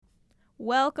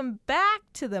Welcome back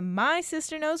to the My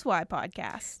Sister Knows Why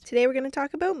podcast. Today we're going to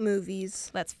talk about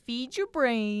movies. Let's feed your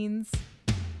brains.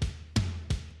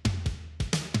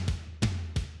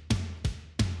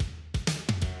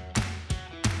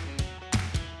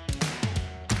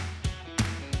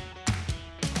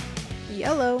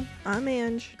 Yellow, I'm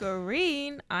Ange.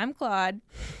 Green, I'm Claude.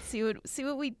 See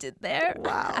what we did there?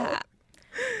 Wow.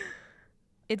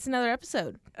 It's another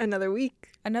episode. Another week.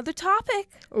 Another topic.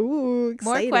 Ooh,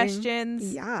 exciting. More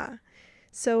questions. Yeah.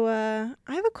 So I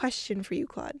have a question for you,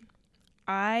 Claude.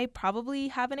 I probably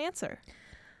have an answer.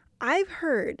 I've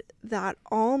heard that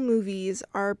all movies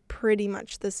are pretty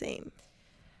much the same.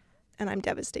 And I'm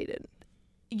devastated.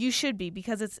 You should be,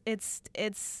 because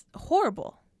it's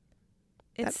horrible.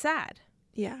 It's sad.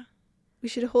 Yeah. We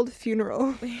should hold a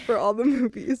funeral for all the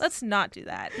movies. Let's not do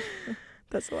that.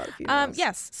 That's a lot of funerals.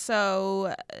 Yes.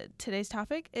 So today's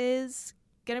topic is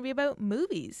going to be about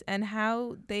movies and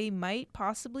how they might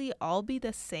possibly all be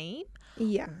the same.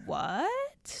 Yeah. What?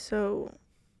 So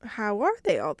how are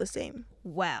they all the same?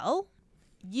 Well,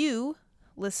 you,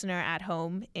 listener at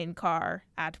home, in car,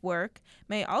 at work,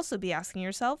 may also be asking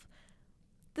yourself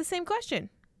the same question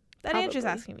that Andrew's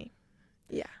Probably. asking me.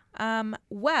 Yeah.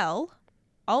 Well,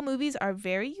 all movies are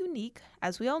very unique,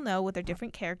 as we all know, with their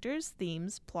different characters,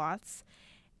 themes, plots.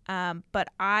 But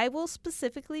I will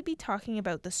specifically be talking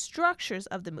about the structures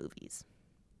of the movies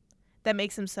that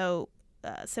makes them so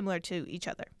similar to each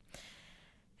other.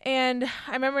 And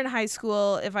I remember in high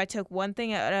school, if I took one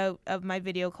thing out of my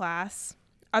video class,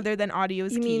 other than audio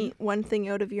is You key. mean one thing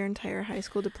out of your entire high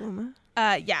school diploma?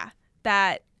 Yeah,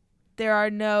 that there are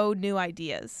no new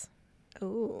ideas.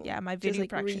 Oh. Yeah, my Just, video like,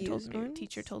 production reused ones?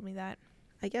 teacher told me that.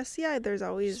 I guess, yeah, there's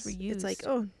always, Just it's like, reused.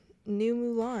 oh, new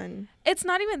Mulan. It's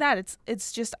not even that.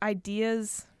 It's just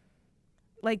ideas.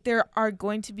 Like, there are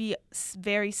going to be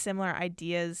very similar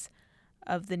ideas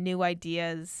of the new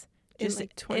ideas, just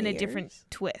like 20 in a years? different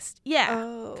twist. Yeah,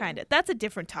 Oh. kind of. That's a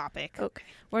different topic. Okay.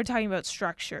 We're talking about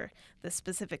structure. The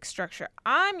specific structure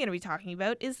I'm going to be talking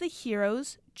about is the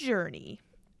hero's journey.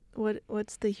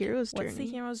 What's the hero's journey? What's the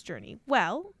hero's journey?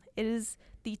 Well, it is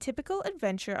the typical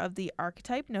adventure of the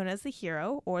archetype known as the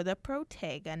hero or the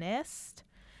protagonist.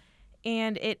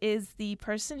 And it is the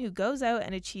person who goes out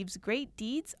and achieves great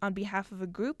deeds on behalf of a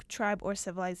group, tribe, or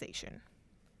civilization.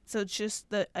 So it's just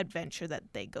the adventure that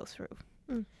they go through,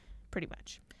 pretty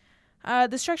much.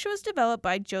 The structure was developed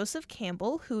by Joseph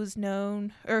Campbell, who was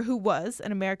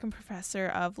an American professor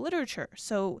of literature.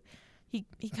 So he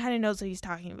kind of knows what he's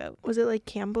talking about. Was it like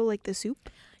Campbell, like the soup?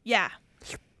 Yeah.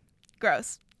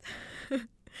 Gross.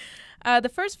 The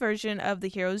first version of the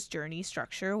hero's journey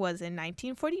structure was in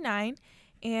 1949,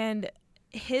 and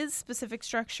his specific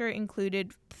structure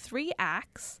included 3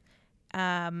 acts,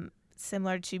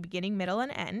 similar to beginning, middle,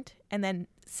 and end, and then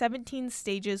 17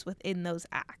 stages within those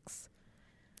acts.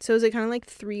 So is it kind of like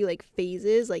 3 like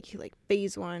phases, like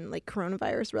phase 1, like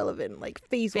coronavirus relevant, like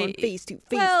phase 1, phase 2,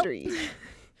 phase 3?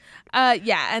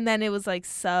 Yeah, and then it was like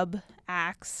sub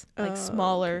acts, like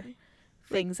smaller okay.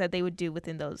 things that they would do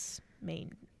within those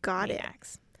main Got it.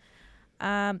 acts.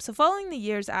 So following the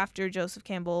years after Joseph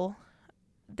Campbell,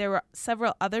 there were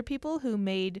several other people who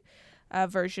made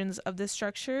versions of this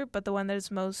structure, but the one that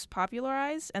is most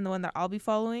popularized and the one that I'll be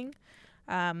following,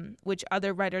 which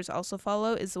other writers also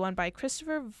follow, is the one by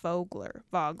Christopher Vogler.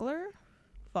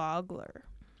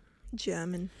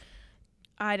 German.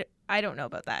 I don't know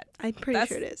about that. I'm pretty That's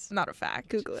sure it is. not a fact.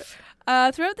 Google it.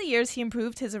 Throughout the years, he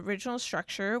improved his original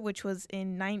structure, which was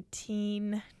in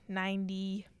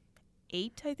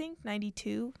 1998, I think,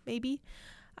 92 maybe.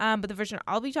 But the version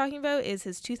I'll be talking about is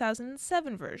his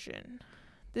 2007 version.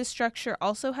 This structure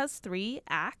also has 3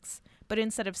 acts, but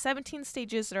instead of 17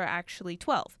 stages, there are actually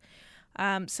 12.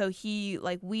 So he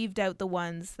weaved out the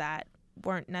ones that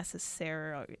weren't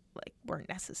necessary.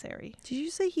 Did you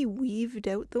say he weaved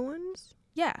out the ones?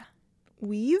 Yeah.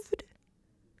 Weaved?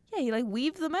 Yeah, he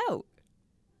weaved them out.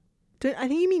 I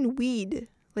think you mean weed.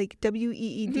 Like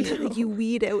WEED. No. Like you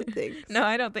weed out things. No,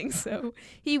 I don't think so.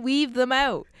 He weaved them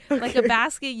out. Like a Okay.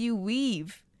 basket you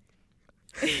weave.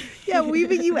 Yeah,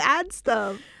 weaving, you add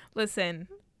stuff. Listen,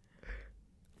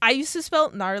 I used to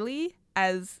spell gnarly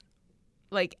as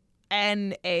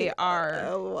NAR.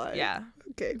 Oh, why? Yeah,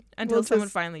 Okay. until We'll someone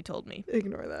just finally told me.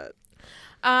 ignore that.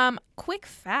 Quick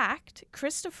fact,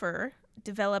 Christopher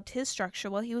developed his structure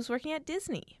while he was working at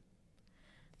Disney.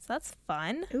 So that's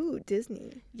fun. Ooh,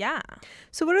 Disney. Yeah.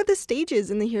 So what are the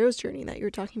stages in the hero's journey that you were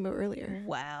talking about earlier?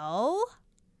 Well,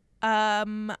 let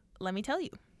me tell you.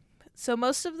 So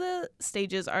most of the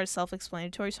stages are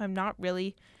self-explanatory, so I'm not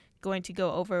really going to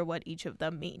go over what each of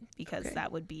them mean because Okay.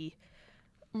 that would be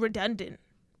redundant,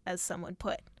 as someone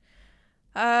put.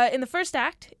 In the first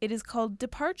act, it is called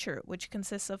Departure, which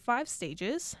consists of 5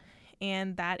 stages,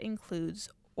 and that includes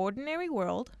Ordinary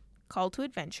World, Call to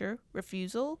Adventure,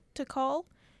 Refusal to Call,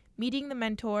 Meeting the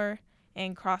Mentor,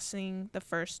 and Crossing the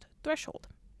First Threshold.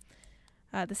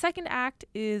 The second act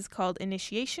is called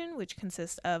Initiation, which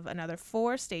consists of another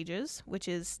 4 stages, which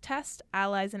is Test,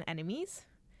 Allies, and Enemies,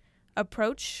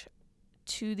 Approach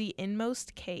to the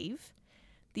Inmost Cave,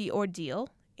 The Ordeal,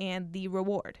 and The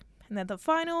Reward. And then the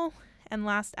final and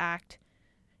last act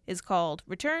is called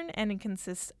Return, and it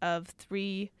consists of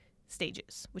 3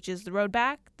 stages, which is the road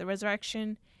back, the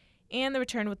resurrection, and the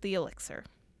return with the elixir.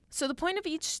 So the point of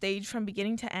each stage from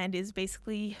beginning to end is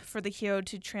basically for the hero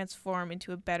to transform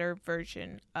into a better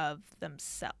version of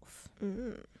themselves.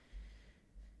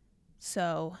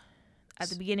 So at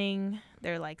the beginning,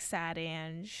 they're like sad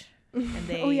Ange, and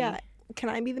they... Oh, yeah. Can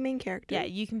I be the main character? Yeah,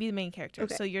 you can be the main character.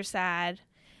 Okay. So you're sad,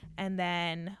 and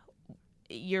then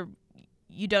you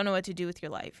don't know what to do with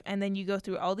your life. And then you go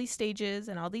through all these stages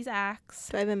and all these acts.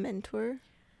 Do I have a mentor?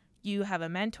 You have a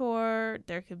mentor.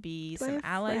 There could be Do I some have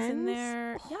allies in friends?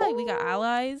 there. Yeah, we got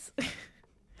allies.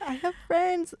 I have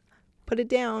friends. Put it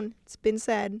down. It's been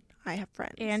said. I have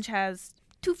friends. Ange has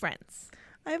 2 friends.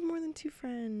 I have more than 2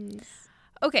 friends.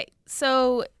 Okay,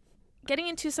 so getting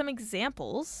into some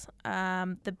examples,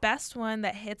 the best one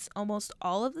that hits almost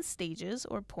all of the stages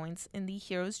or points in the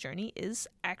hero's journey is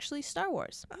actually Star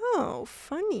Wars. Oh,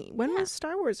 funny. When Yeah. was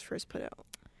Star Wars first put out?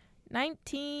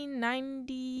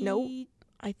 1990. Nope.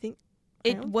 I think...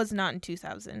 It was not in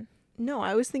 2000. No,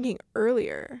 I was thinking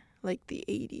earlier, like the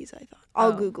 80s, I thought. I'll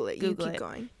Oh, Google it. Google You keep it.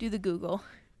 going. Do the Google.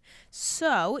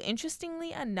 So,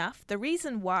 interestingly enough, the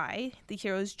reason why the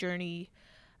hero's journey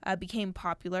became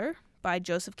popular by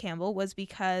Joseph Campbell was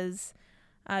because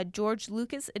George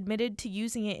Lucas admitted to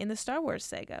using it in the Star Wars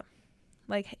saga.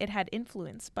 Like, it had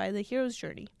influence by the hero's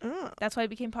journey. Oh. That's why it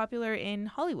became popular in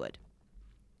Hollywood.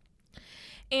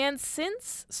 And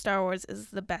since Star Wars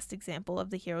is the best example of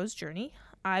the hero's journey,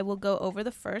 I will go over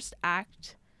the first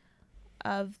act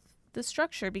of the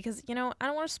structure because, I don't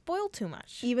want to spoil too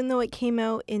much. Even though it came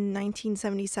out in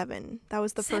 1977. That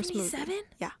was the first movie. 77?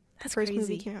 Yeah. That's first crazy.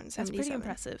 movie came out in 77. That's pretty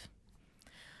impressive.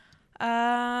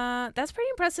 That's pretty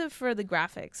impressive for the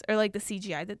graphics or like the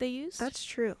CGI that they used. That's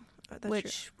true.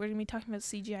 Which we're gonna be talking about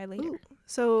CGI later. Ooh.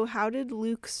 So how did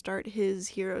Luke start his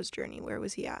hero's journey? Where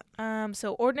was he at?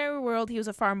 So Ordinary World, he was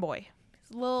a farm boy.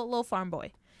 He's a little farm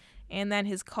boy. And then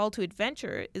his call to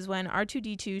adventure is when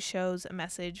R2-D2 shows a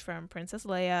message from Princess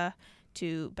Leia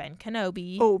to Ben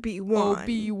Kenobi. Obi-Wan.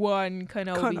 Obi-Wan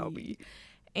Kenobi.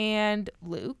 And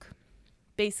Luke,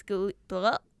 basically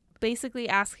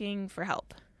asking for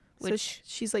help. So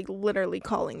she's like literally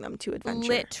calling them to adventure.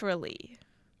 Literally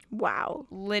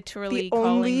The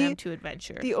calling them to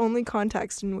adventure. The only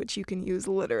context in which you can use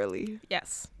literally.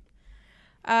 Yes.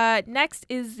 Next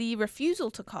is the refusal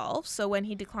to call. So when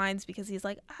he declines because he's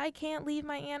like, I can't leave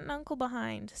my aunt and uncle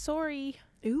behind. Sorry.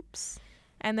 Oops.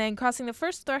 And then crossing the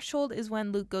first threshold is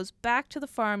when Luke goes back to the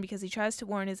farm because he tries to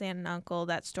warn his aunt and uncle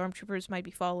that stormtroopers might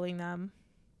be following them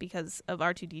because of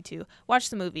R2-D2. Watch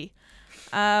the movie.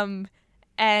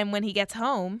 And when he gets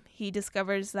home, he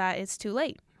discovers that it's too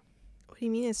late. What do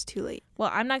you mean it's too late? Well,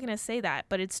 I'm not going to say that,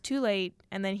 but it's too late.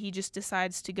 And then he just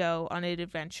decides to go on an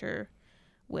adventure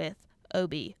with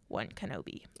Obi-Wan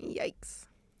Kenobi. Yikes.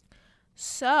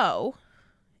 So,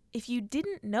 if you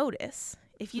didn't notice,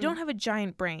 if you don't have a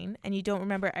giant brain and you don't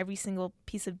remember every single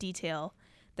piece of detail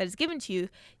that is given to you,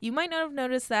 you might not have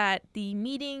noticed that the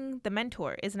meeting the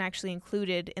mentor isn't actually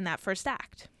included in that first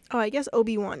act. Oh, I guess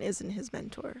Obi-Wan isn't his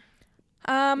mentor.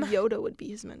 Yoda would be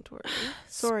his mentor. Right?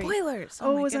 Sorry. Spoilers.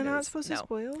 Oh, my was I goodness. not supposed to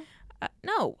spoil?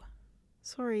 No.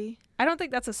 Sorry. I don't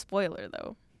think that's a spoiler,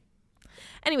 though.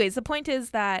 Anyways, the point is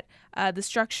that the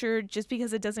structure, just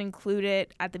because it doesn't include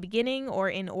it at the beginning or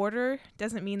in order,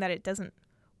 doesn't mean that it doesn't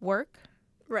work.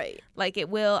 Right. Like, it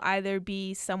will either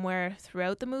be somewhere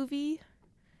throughout the movie.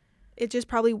 It just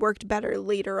probably worked better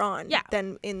later on Yeah.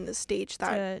 than in the stage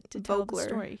that to tell the Vogler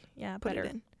story. Yeah, put better.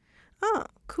 it in. Oh,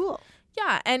 cool.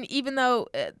 Yeah, and even though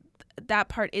that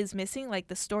part is missing, like,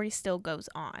 the story still goes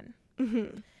on.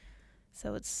 Mm-hmm.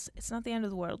 So it's not the end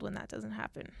of the world when that doesn't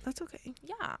happen. That's okay.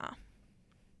 Yeah.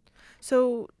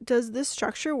 So does this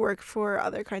structure work for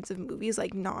other kinds of movies,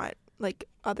 like not like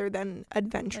other than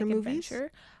adventure Like movies?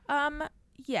 adventure?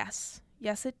 Yes.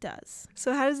 Yes, it does.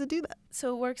 So how does it do that?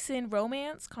 So it works in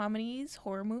romance, comedies,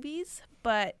 horror movies,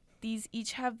 but these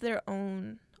each have their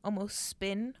own almost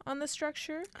spin on the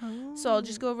structure. Oh. So I'll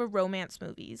just go over romance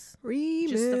movies. Remix.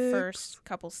 Just the first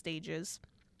couple stages.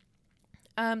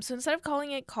 So instead of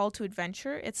calling it Call to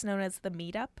Adventure, it's known as the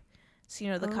Meetup.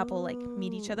 So, the couple, like,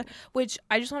 meet each other. Which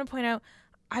I just want to point out,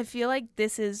 I feel like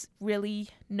this is really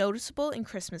noticeable in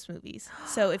Christmas movies.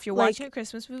 So if you're Like watching a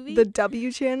Christmas movie, The W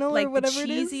channel like or whatever the it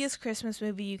is? cheesiest Christmas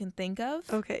movie you can think of,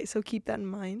 Okay, so keep that in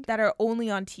mind. that are only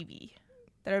on TV,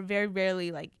 that are very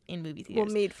rarely like in movie theaters.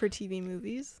 Well, made for TV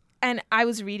movies. And I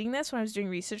was reading this when I was doing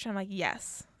research, and I'm like,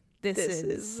 yes, this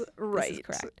is right. This is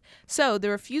correct. So the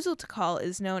refusal to call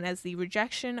is known as the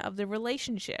rejection of the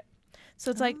relationship.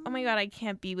 So it's like, oh my God, I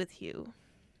can't be with you.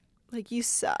 Like, you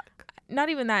suck. Not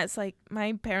even that. It's like,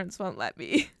 my parents won't let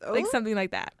me. Like, Oh. something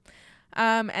like that.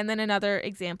 And then another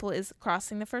example is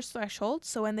crossing the first threshold.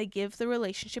 So when they give the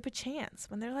relationship a chance,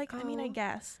 when they're like, I mean, I Oh.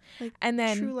 guess. Like, And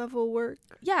then, true level work.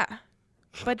 yeah.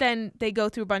 But then they go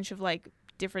through a bunch of, like,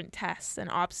 different tests and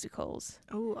obstacles.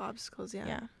 Oh, obstacles, yeah.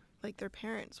 Yeah. Like, their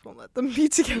parents won't let them be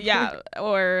together. Yeah.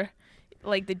 Or,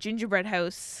 like, the gingerbread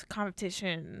house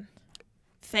competition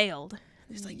failed.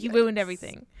 It's like, you ruined Yikes.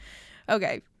 everything.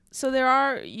 Okay. So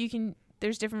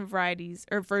there's different varieties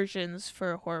or versions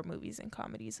for horror movies and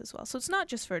comedies as well. So it's not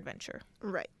just for adventure.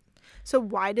 Right. So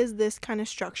why does this kind of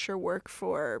structure work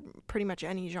for pretty much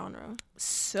any genre?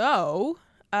 So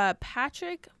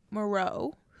Patrick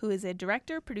Moreau, who is a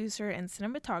director, producer, and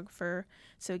cinematographer,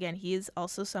 so again, he is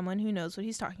also someone who knows what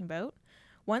he's talking about,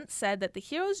 once said that the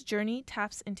hero's journey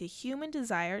taps into human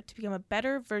desire to become a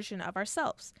better version of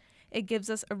ourselves. It gives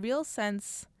us a real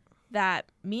sense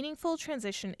that meaningful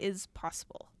transition is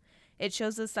possible. It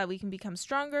shows us that we can become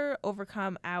stronger,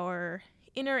 overcome our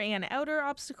inner and outer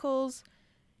obstacles,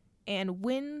 and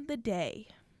win the day.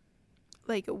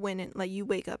 Like, winning. Like, you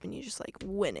wake up and you just, like,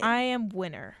 win it. I am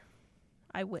winner.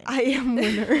 I win. I am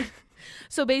winner.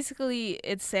 So basically,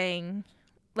 it's saying,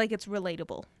 like, it's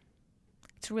relatable.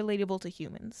 It's relatable to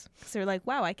humans. Because they're like,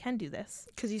 wow, I can do this.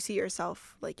 Because you see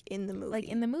yourself, like, in the movie. Like,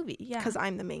 in the movie, yeah. Because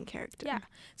I'm the main character. Yeah.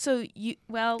 So,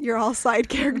 You're all side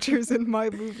characters in my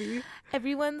movie.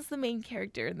 everyone's the main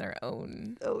character in their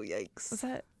own. Oh, yikes.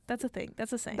 That's a thing.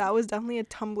 That's a saying. That was definitely a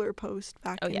Tumblr post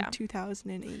back Oh, in yeah.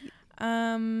 2008.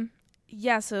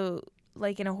 Yeah, so,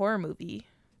 like, in a horror movie.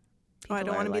 Oh, I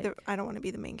don't want to like, be I don't want to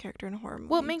be the main character in a horror movie.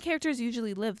 Well, main characters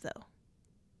usually live, though.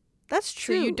 That's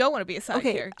true. So you don't want to be a side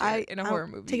okay, character in a I'll horror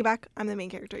movie. Take it back. I'm the main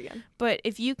character again. But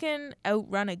if you can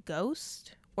outrun a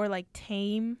ghost or like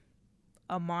tame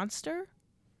a monster,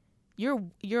 you're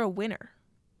a winner.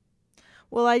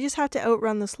 Well, I just have to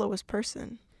outrun the slowest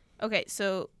person. Okay,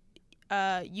 so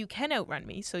you can outrun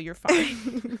me, so you're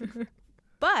fine.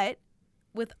 But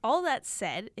with all that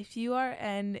said, if you are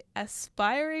an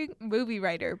aspiring movie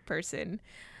writer person,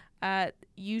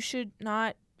 you should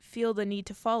not feel the need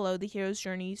to follow the hero's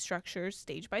journey structure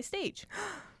stage by stage.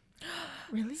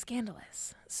 Really?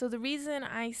 Scandalous. So the reason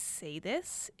I say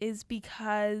this is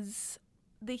because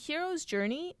the hero's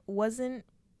journey wasn't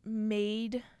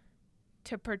made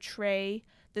to portray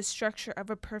the structure of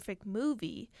a perfect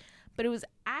movie, but it was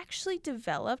actually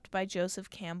developed by Joseph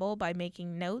Campbell by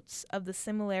making notes of the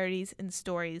similarities in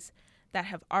stories that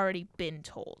have already been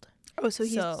told. Oh, so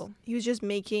he was just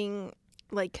making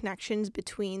like connections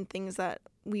between things that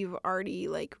we've already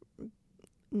like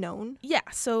known. Yeah,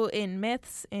 so in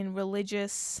myths, in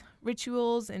religious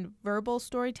rituals, in verbal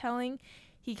storytelling,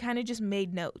 he kind of just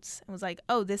made notes and was like,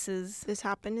 "Oh, this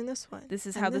happened in this one. This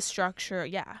is and how the structure,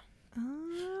 yeah."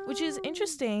 Oh. Which is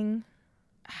interesting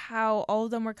how all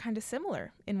of them were kind of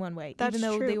similar in one way, That's even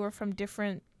though true. they were from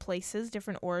different places,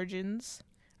 different origins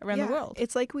around the world.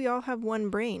 It's like we all have one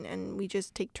brain and we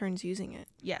just take turns using it.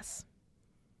 Yes.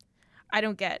 I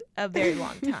don't get a very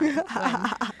long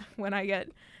time when I get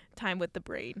time with the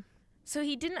brain. So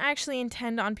he didn't actually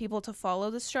intend on people to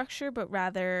follow the structure, but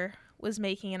rather was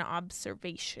making an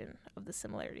observation of the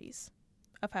similarities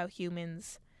of how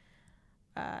humans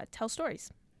tell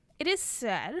stories. It is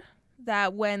said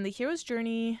that when the hero's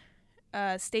journey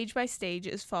stage by stage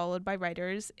is followed by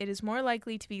writers, it is more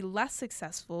likely to be less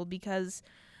successful because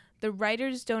the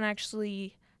writers don't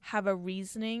actually have a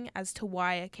reasoning as to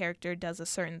why a character does a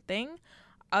certain thing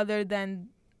other than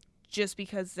just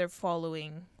because they're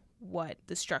following what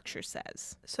the structure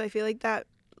says. So I feel like that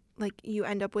like you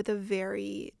end up with a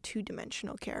very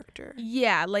two-dimensional character.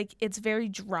 Yeah, like it's very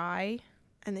dry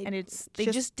And they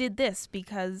just did this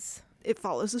because it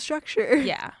follows the structure.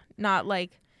 yeah, not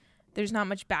like there's not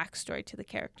much backstory to the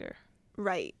character.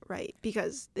 Right.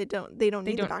 Because they don't need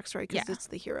the backstory because yeah. it's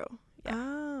the hero. Yeah.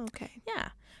 Oh, okay. Yeah.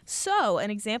 So,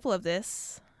 an example of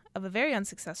this, of a very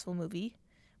unsuccessful movie,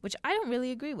 which I don't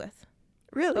really agree with,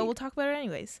 Really? but we'll talk about it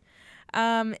anyways,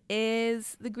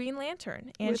 is The Green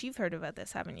Lantern. And you've heard about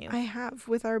this, haven't you? I have,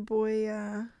 with our boy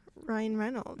Ryan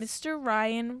Reynolds. Mr.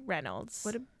 Ryan Reynolds.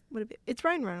 It's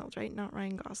Ryan Reynolds, right? Not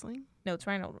Ryan Gosling. No, it's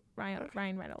Ryan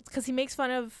Reynolds. Because he makes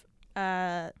fun of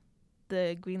the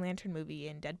the Green Lantern movie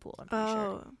in Deadpool, I'm pretty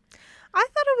sure. I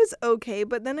thought it was okay,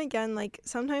 but then again, like,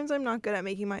 sometimes I'm not good at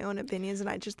making my own opinions, and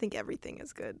I just think everything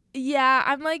is good. Yeah,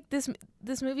 I'm like, this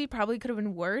movie probably could have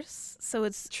been worse, so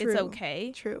it's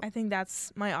okay. True. I think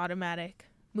that's my automatic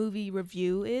movie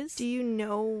review is. Do you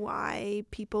know why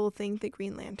people think the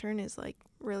Green Lantern is, like,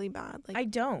 really bad? Like, I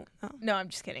don't. Oh. No, I'm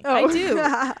just kidding. Oh. I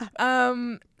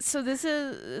do. So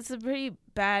it's a pretty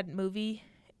bad movie.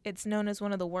 It's known as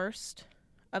one of the worst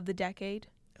of the decade.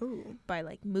 Ooh. By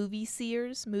like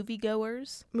moviegoers.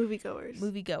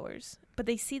 But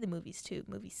they see the movies too,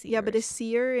 movie seers. Yeah, but a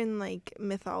seer in like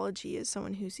mythology is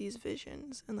someone who sees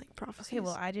visions and like prophecies. Okay,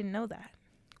 well, I didn't know that.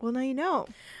 Well, now you know.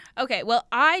 Okay, well,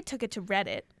 I took it to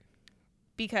Reddit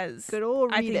because good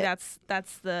old Reddit. I think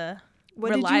that's the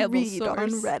what reliable did you read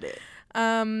source on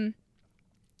Reddit?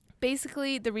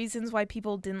 Basically the reasons why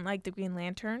people didn't like the Green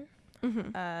Lantern.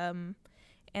 Mm-hmm.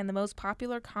 And the most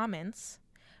popular comments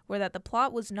were that the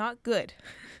plot was not good.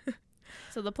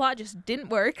 So the plot just didn't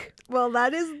work. Well,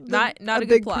 that is not a good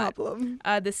big plot. problem.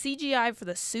 The CGI for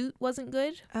the suit wasn't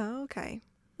good. Oh, okay.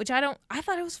 Which I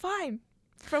thought it was fine.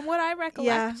 From what I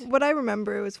recollect. Yeah, what I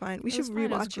remember, it was fine. We should rewatch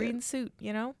it. It was green suit,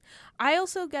 you know? I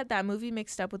also get that movie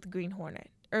mixed up with the Green Hornet.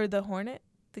 Or the Hornet?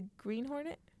 The Green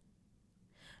Hornet?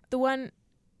 The one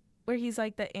where he's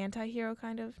like the anti-hero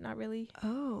kind of, not really.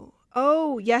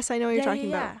 Oh, yes, I know what you're talking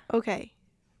about. Okay.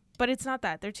 But it's not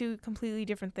that. They're two completely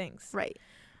different things. Right.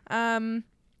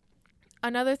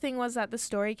 Another thing was that the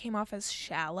story came off as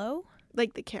shallow.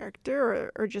 Like the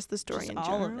character or just the story just in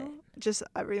all general? Of it. Just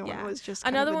everyone was just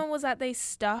Another one was that they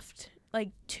stuffed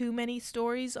like too many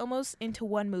stories almost into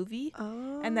one movie.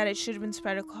 Oh. And that it should have been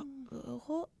spread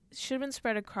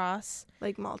across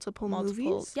like multiple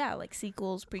movies. Yeah, like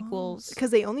sequels, prequels.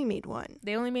 Because they only made one.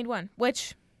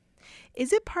 Which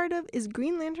is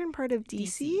Green Lantern part of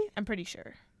DC? I'm pretty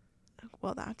sure.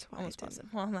 Well, that's why. Almost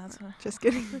positive. Well, that's why. Just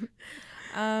kidding.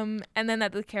 And then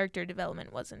that the character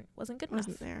development wasn't good enough.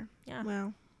 Wasn't there. Yeah.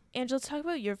 Wow. Angela, let's talk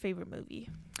about your favorite movie.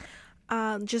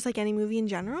 Just like any movie in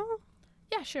general?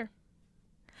 Yeah, sure.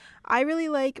 I really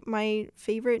like my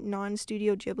favorite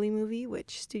non-Studio Ghibli movie,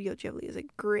 which Studio Ghibli is a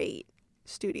great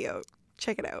studio.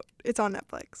 Check it out. It's on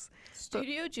Netflix.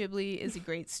 Studio Ghibli is a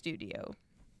great studio.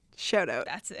 Shout out.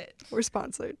 That's it. We're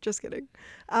sponsored. Just kidding.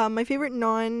 My favorite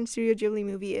non-Studio Ghibli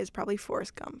movie is probably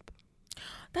Forrest Gump.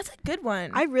 That's a good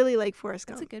one. I really like Forrest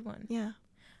Gump. That's a good one. Yeah.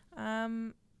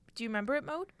 Do you remember it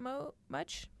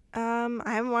much? I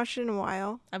haven't watched it in a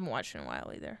while. I haven't watched it in a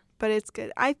while either. But it's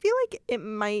good. I feel like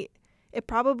it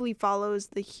probably follows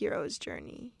the hero's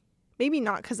journey. Maybe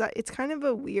not, because it's kind of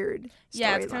a weird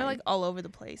Yeah, it's kind of like all over the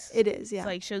place. It is, yeah. It's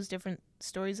like shows different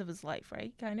stories of his life,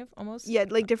 right? Kind of, almost. Yeah,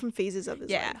 like different phases of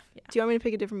his life. Yeah. Do you want me to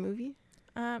pick a different movie?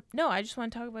 No, I just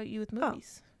want to talk about you with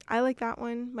movies. I like that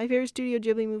one. My favorite Studio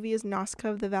Ghibli movie is Nausicaa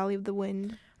of the Valley of the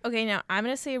Wind. Okay, now I'm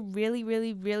going to say a really,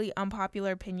 really, really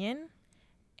unpopular opinion.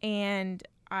 And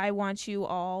I want you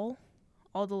all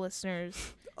the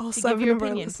listeners, to give your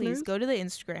opinion. Please go to the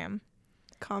Instagram.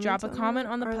 Drop a comment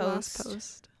on the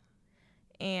post.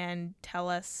 And tell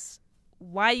us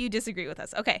why you disagree with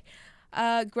us. Okay.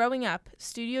 Growing up,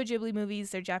 Studio Ghibli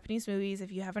movies, they're Japanese movies,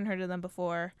 if you haven't heard of them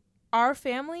before. Our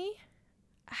family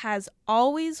has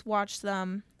always watched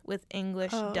them with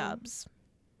English dubs.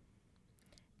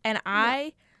 And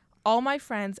all my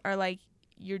friends are like,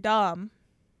 you're dumb.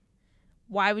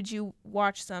 Why would you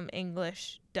watch some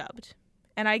English dubbed?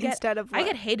 And I get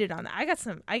hated on that.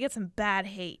 I get some bad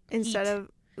hate. Instead of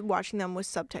watching them with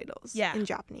subtitles in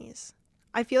Japanese.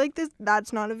 I feel like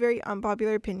that's not a very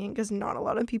unpopular opinion because not a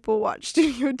lot of people watch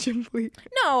Studio Ghibli.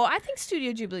 No, I think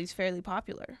Studio Ghibli is fairly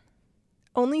popular.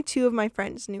 Only 2 of my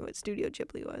friends knew what Studio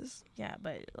Ghibli was. Yeah,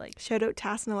 but like... Shout out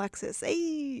Tass and Alexis.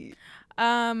 Hey!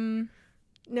 No,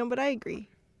 but I agree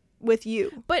with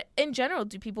you. But in general,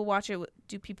 do people watch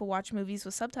movies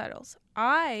with subtitles?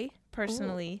 I,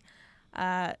 personally,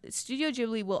 Studio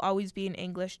Ghibli will always be an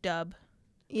English dub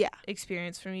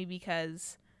experience for me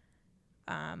because...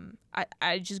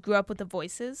 I just grew up with the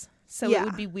voices, so it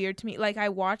would be weird to me. Like, I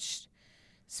watched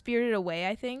Spirited Away,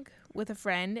 I think, with a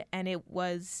friend, and it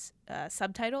was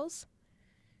subtitles,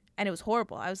 and it was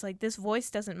horrible. I was like, this voice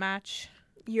doesn't match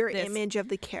your image of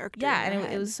the character. Yeah,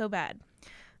 and it was so bad.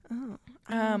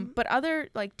 But other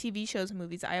like TV shows and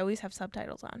movies, I always have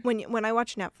subtitles on. When I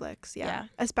watch Netflix,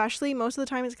 especially most of the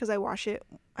time it's because I watch it.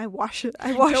 I watch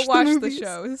Don't watch the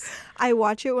shows. I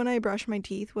watch it when I brush my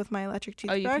teeth with my electric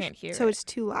toothbrush. Oh, you can't hear so it. It's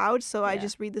too loud. So I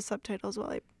just read the subtitles while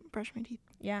I brush my teeth.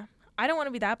 Yeah, I don't want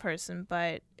to be that person,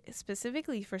 but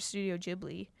specifically for Studio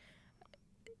Ghibli,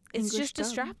 It's English just dub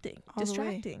distracting. all the way.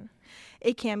 Distracting.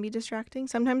 It can be distracting.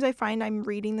 Sometimes I find I'm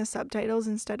reading the subtitles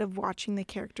instead of watching the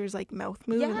characters like mouth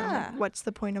move. And I'm Yeah. like, what's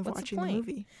the point of What's the watching the point?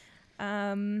 movie?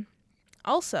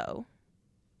 Also,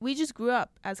 we just grew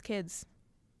up as kids.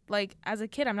 Like, as a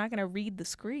kid, I'm not going to read the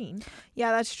screen.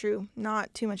 Yeah, that's true.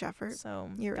 Not too much effort. So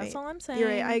You're that's right. all I'm saying. You're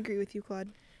right. I agree with you, Claude.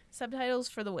 Subtitles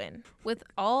for the win. With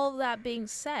all that being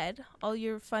said, all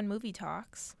your fun movie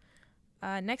talks,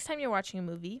 next time you're watching a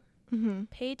movie, Mm-hmm.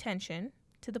 pay attention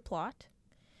to the plot.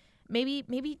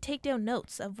 Maybe take down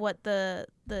notes of what the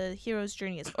hero's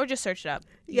journey is, or just search it up.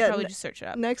 You Yeah, probably just search it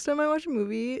up. Next time I watch a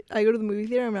movie, I go to the movie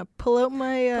theater, I'm going to pull out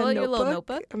my Pull out your notebook, little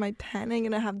notebook. and my pen. I'm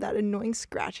going to have that annoying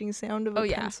scratching sound of Oh, a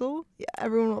yeah. pencil. Yeah,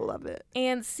 everyone will love it.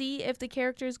 And see if the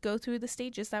characters go through the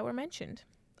stages that were mentioned.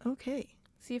 Okay.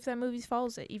 See if that movie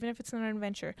follows it, even if it's not an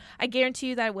adventure. I guarantee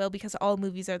you that it will, because all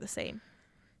movies are the same.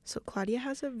 So Claudia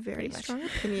has a very Pretty much. strong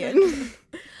opinion.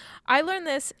 I learned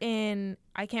this in,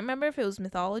 I can't remember if it was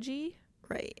mythology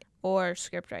Right. or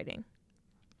script writing.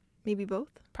 Maybe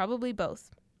both? Probably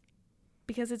both.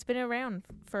 Because it's been around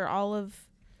for all of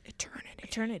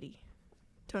eternity.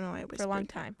 Don't know why I For a long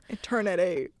time.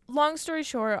 Eternity. Long story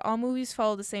short, all movies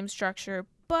follow the same structure,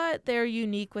 but they're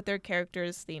unique with their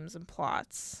characters, themes, and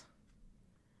plots.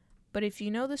 But if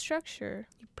you know the structure,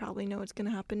 You probably know what's going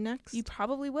to happen next. you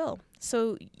probably will.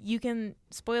 So you can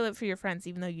spoil it for your friends,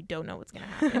 even though you don't know what's going to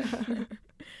happen.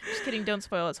 Just kidding. Don't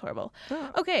spoil it. It's horrible.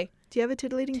 Oh. Okay. Do you have a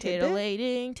titillating tidbit?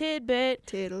 Titillating tidbit.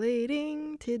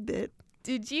 Titillating tidbit.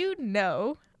 Did you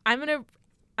know? I'm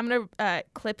gonna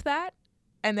clip that,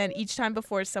 and then each time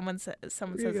before someone says a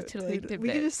titillating tidbit, We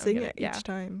could just I'm sing gonna- it each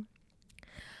time.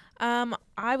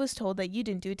 I was told that you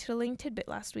didn't do a titillating tidbit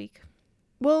last week.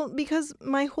 Well, because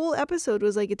my whole episode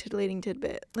was like a titillating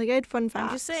tidbit. Like, I had fun facts. I'm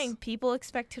just saying, people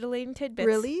expect titillating tidbits.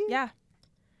 Really? Yeah.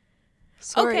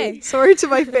 Sorry. Okay. Sorry to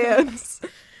my fans.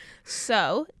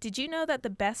 So, did you know that the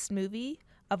best movie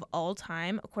of all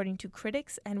time, according to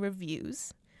critics and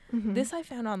reviews, Mhm. this I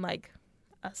found on like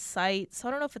a site, so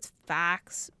I don't know if it's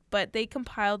facts, but they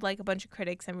compiled like a bunch of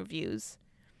critics and reviews.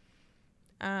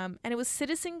 And it was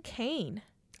Citizen Kane,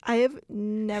 I have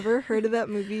never heard of that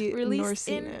movie nor released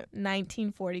seen in it.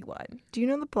 1941. Do you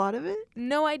know the plot of it?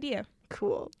 No idea.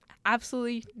 Cool.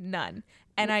 Absolutely none.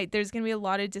 And there's going to be a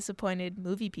lot of disappointed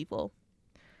movie people.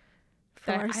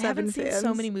 From our I 7 haven't fans. seen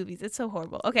so many movies. It's so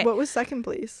horrible. Okay. What was second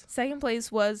place? Second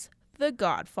place was The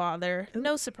Godfather. Ooh.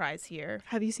 No surprise here.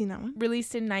 Have you seen that one?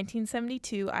 Released in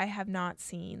 1972. I have not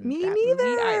seen Me that movie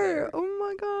neither. either. Oh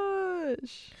my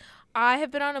gosh. I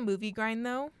have been on a movie grind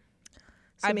though.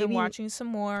 So I've been maybe watching some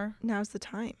more. now's the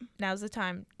time. Now's the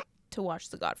time to watch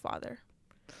The Godfather.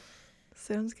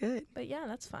 Sounds good. But yeah,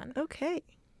 that's fun. Okay.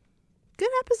 Good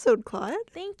episode, Claude.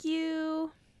 Thank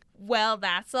you. Well,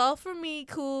 that's all for me,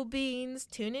 Cool Beans.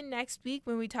 Tune in next week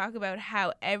when we talk about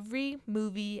how every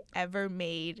movie ever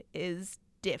made is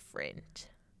different.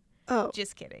 Oh,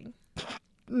 Just kidding.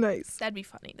 nice. That'd be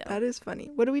funny though. That is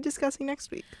funny. What are we discussing next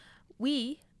week?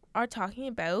 We are talking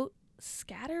about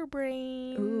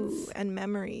scatterbrains. Ooh, and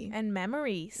memory. And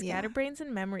memory. Yeah. Scatterbrains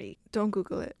and memory. Don't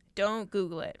Google it. Don't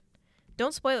Google it.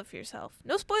 Don't spoil it for yourself.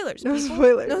 No spoilers. No people.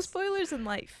 spoilers. No spoilers in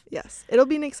life. Yes, it'll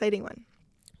be an exciting one.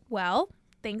 Well,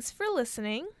 thanks for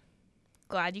listening.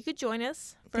 Glad you could join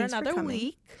us for Thanks for another coming.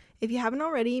 week If you haven't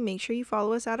already, make sure you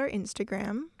follow us at our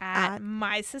Instagram at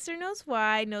My Sister Knows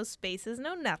Why. No spaces,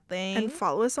 no nothing. and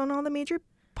follow us on all the major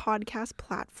podcast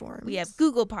platforms. We have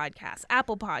Google Podcasts,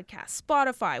 Apple Podcasts,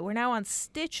 Spotify. We're now on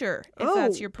Stitcher if Oh,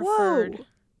 that's your preferred. whoa.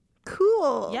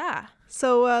 Cool. Yeah.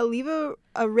 So leave a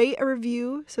rate, a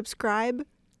review, subscribe,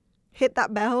 hit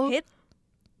that bell.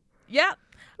 Yeah.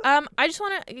 I just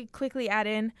want to quickly add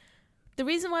in, the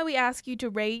reason why we ask you to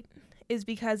rate is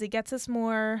because it gets us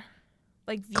more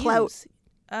like views. Clout.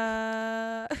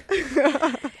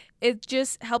 It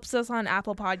just helps us on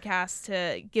Apple Podcasts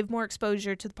to give more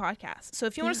exposure to the podcast. So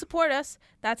if you want Yeah. to support us,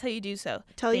 that's how you do so.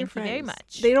 Tell Thank your you friends. very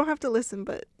much. They don't have to listen,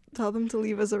 but tell them to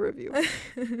leave us a review.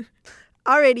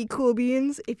 Alrighty, cool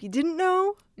beans. If you didn't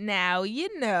know, Now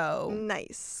you know.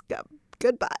 nice.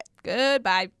 Goodbye.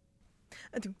 Goodbye.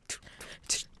 That's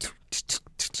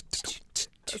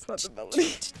not the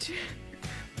melody.